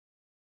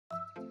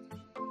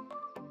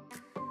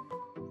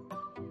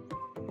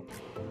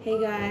Hey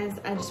guys,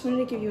 I just wanted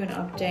to give you an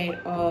update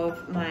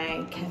of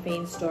my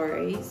caffeine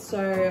story.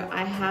 So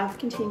I have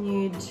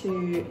continued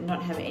to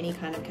not have any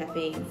kind of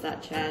caffeine,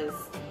 such as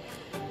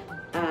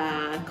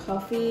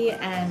coffee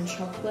and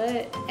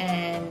chocolate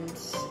and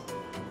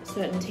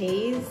certain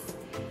teas.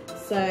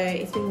 So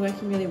it's been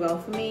working really well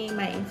for me.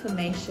 My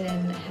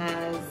inflammation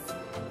has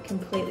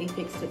completely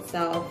fixed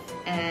itself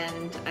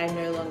and I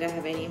no longer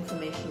have any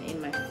inflammation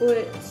in my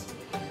foot.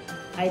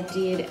 I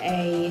did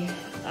a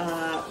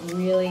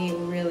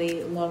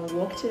really long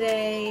walk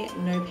today,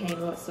 no pain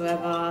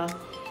whatsoever,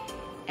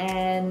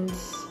 and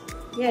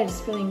yeah,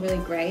 just feeling really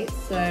great.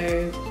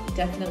 So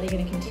definitely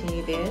going to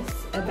continue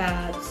this.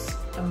 About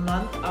a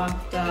month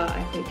after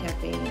I quit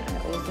caffeine, I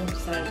also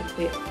decided to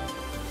quit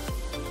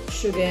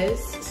sugars.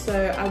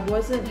 So I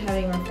wasn't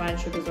having refined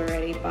sugars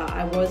already, but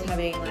I was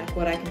having like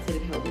what I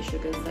considered healthy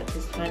sugars, such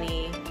as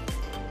honey,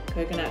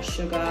 coconut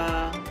sugar,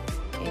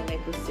 and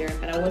maple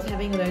syrup, and I was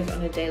having those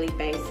on a daily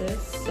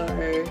basis. So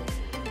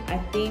I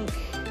think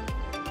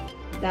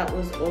that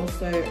was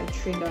also a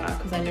trigger,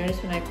 because I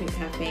noticed when I quit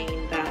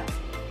caffeine that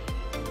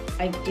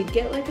I did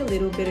get like a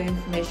little bit of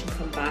inflammation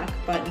come back,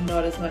 but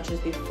not as much as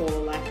before,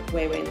 like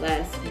way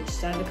less. It just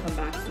started to come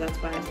back, so that's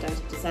why I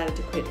decided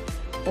to quit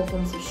all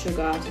forms of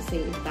sugar to see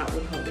if that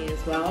would help me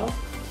as well.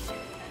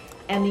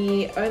 And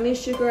the only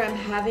sugar I'm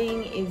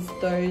having is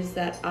those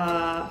that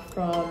are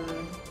from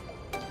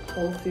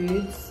whole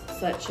foods,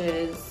 such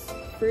as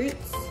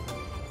fruits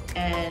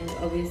and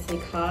obviously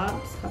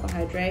carbs,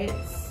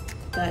 carbohydrates,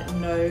 but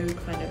no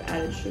kind of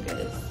added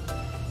sugars.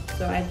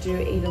 So I do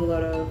eat a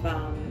lot of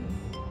a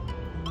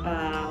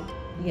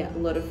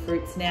lot of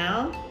fruits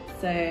now.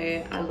 So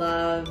I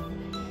love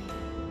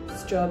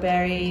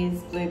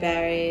strawberries,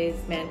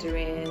 blueberries,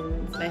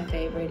 mandarins. My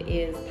favorite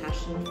is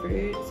passion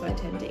fruit, so I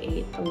tend to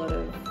eat a lot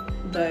of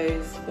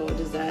those for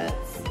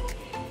desserts.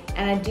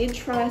 And I did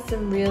try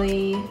some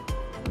really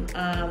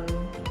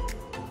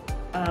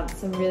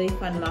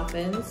fun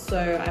muffins.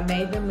 So I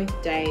made them with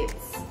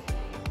dates,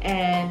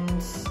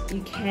 and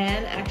you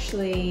can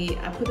actually,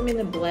 I put them in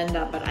the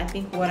blender, but I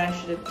think what I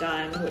should have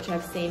done, which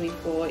I've seen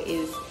before,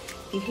 is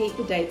you heat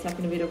the dates up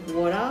in a bit of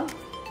water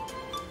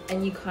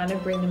and you kind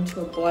of bring them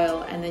to a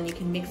boil, and then you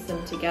can mix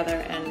them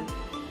together and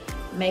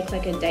make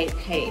like a date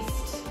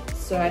paste.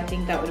 So I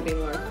think that would have been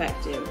more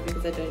effective,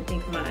 because I don't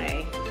think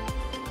my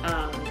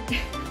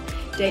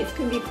dates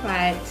can be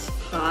quite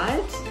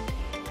hard.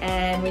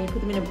 And when you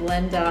put them in a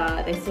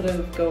blender, they sort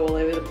of go all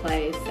over the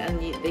place, and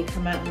they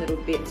come out in little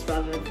bits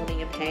rather than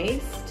forming a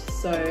paste.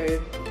 So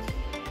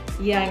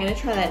yeah, I'm gonna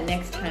try that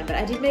next time. But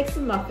I did make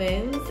some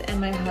muffins, and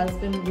my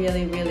husband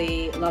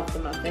really loved the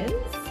muffins.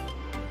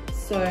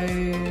 So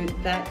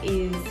that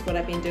is what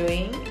I've been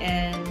doing,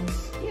 and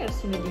yeah, I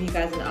just want to give you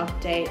guys an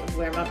update of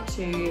where I'm up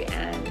to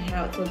and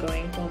how it's all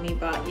going for me.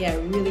 But yeah,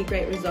 really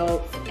great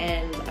results,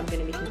 and I'm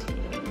gonna be continuing.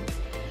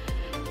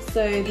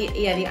 So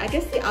I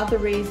guess the other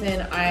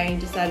reason I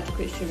decided to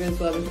quit sugar as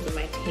well, because of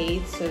my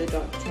teeth. So the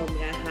doctor told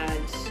me I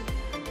had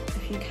a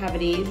few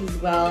cavities as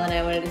well, and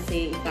I wanted to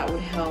see if that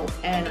would help.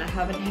 And I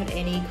haven't had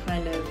any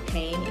kind of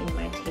pain in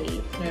my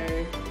teeth, no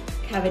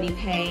cavity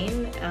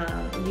pain.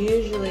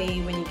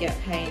 Usually when you get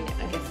pain,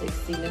 I guess it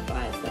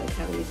signifies that the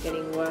cavity is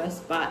getting worse,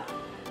 but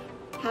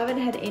haven't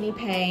had any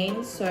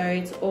pain, so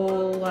it's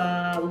all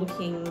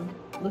looking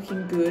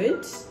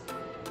good.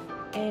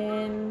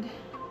 And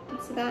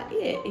that's about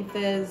it.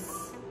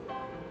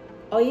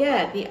 Oh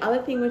yeah, the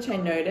other thing which I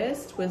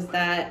noticed was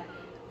that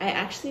I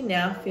actually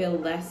now feel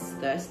less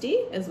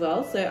thirsty as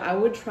well. So I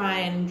would try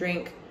and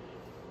drink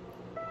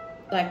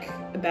like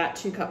about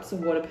 2 cups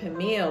of water per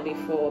meal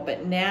before,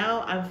 but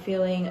now I'm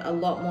feeling a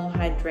lot more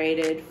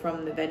hydrated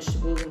from the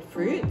vegetables and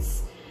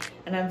fruits,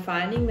 and I'm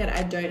finding that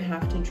I don't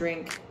have to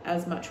drink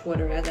as much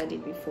water as I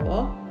did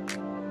before.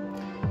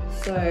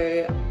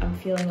 So I'm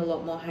feeling a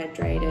lot more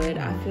hydrated.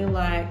 I feel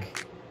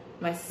like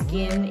my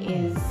skin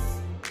is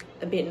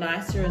a bit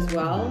nicer as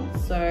well.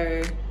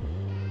 So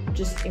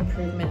just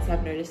improvements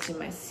I've noticed in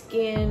my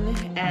skin,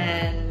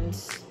 and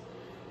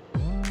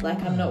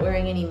like I'm not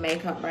wearing any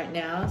makeup right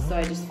now, so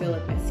I just feel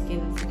like my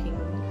skin's looking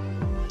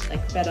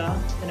like better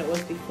than it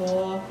was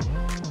before.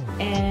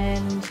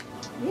 And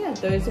yeah,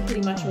 those are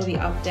pretty much all the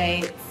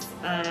updates.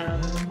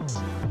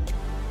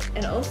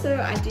 And also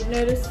I did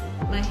notice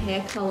my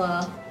hair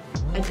color.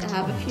 I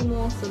have a few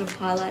more sort of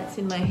highlights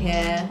in my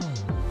hair.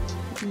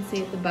 You can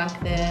see at the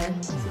back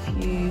there's a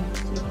few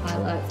sort of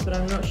highlights, but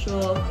I'm not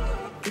sure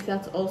if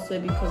that's also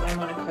because I'm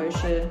on a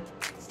kosher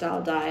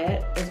style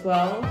diet as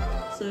well.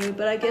 So,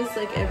 but I guess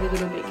like every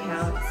little bit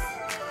counts.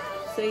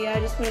 So yeah,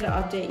 I just wanted to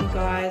update you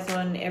guys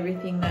on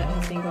everything that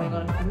has been going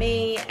on for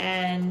me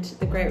and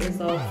the great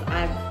results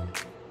I've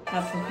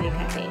had from quitting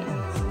caffeine.